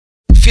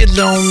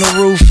Fiddler on the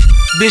roof,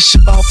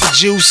 Bishop off of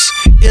juice,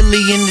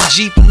 Illy in the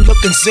Jeep, I'm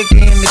looking sicker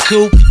in the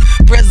coupe.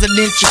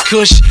 Presidential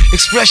Kush,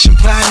 expression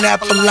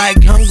pineapple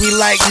like, hungry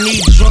like me,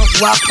 drunk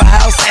Waffle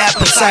House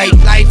appetite.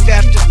 Life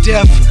after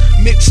death,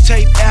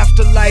 mixtape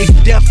afterlife,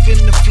 death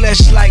in the flesh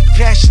like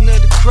Passion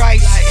of the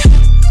Christ.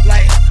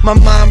 Like my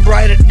mind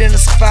brighter than a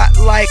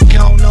spotlight,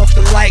 count off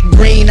the light,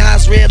 green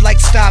eyes red like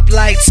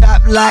stoplight,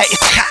 top light,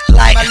 hot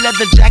light. My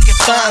leather jacket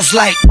fines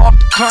like off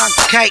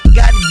the kite,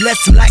 God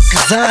bless him like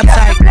Kazan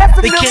type.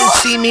 They can't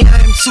see me, I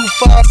am too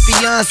far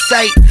beyond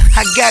sight.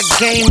 I got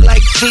game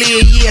like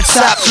clear, yeah,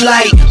 top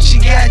light. She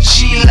got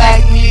G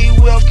like me,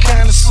 well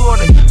kinda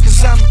sorta,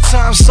 cause I'm a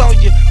Tom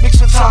Sawyer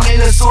mixed with Tommy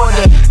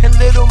Lasorda. And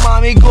little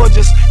mommy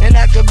gorgeous, and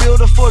I could build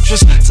a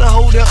fortress to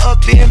hold her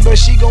up in, but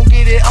she gon'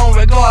 get it on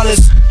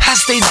regardless. I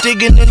stay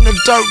digging in the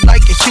dirt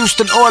like a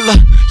Houston Oiler.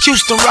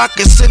 Houston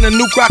Rockets send a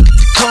nuke rocket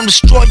to come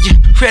destroy you.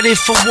 Ready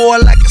for war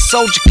like a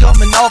soldier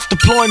coming off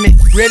deployment.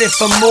 Ready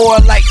for more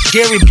like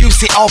Gary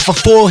Busey off a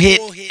full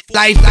hit.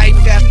 Life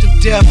after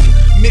death,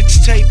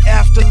 mixtape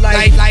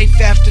afterlife.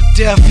 Life after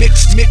death,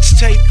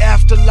 mixtape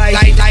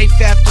afterlife. Life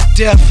after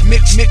death,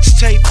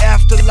 mixtape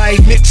afterlife.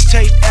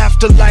 Mixtape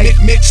afterlife,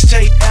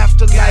 mixtape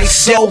afterlife.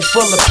 Soul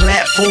full of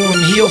platform,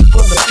 heel full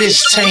of fish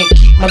tank.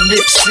 Keep my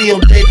lips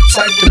sealed, they the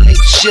type to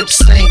make ships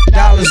sink.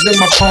 Dollars in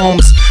my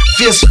palms,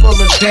 fist full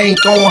of dank.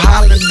 On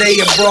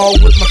holiday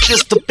abroad with my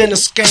fist up in a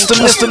skank.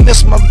 Still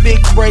miss my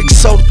big break,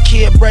 so the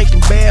kid breaking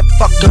bad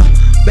fucker.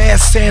 Bad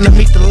Santa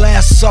meet the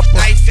last supper.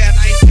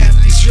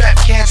 These rap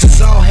cats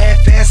is all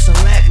half-assed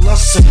and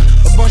lackluster.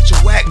 A bunch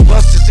of whack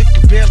busters, it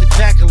could barely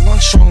pack a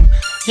lunchroom.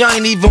 Y'all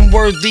ain't even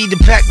worthy to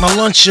pack my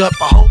lunch up.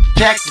 I hope you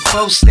pack the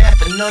bow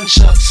staff and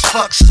nunchucks.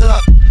 Fucks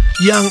up,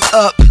 young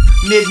up,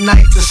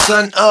 midnight the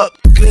sun up.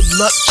 Good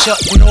luck, Chuck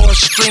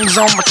Norris, strings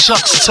on my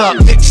chucks tuck.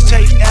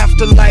 Mixtape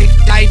afterlife,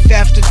 life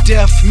after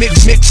death.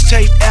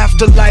 Mixtape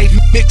afterlife,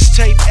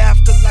 mixtape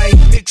afterlife,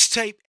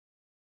 mixtape.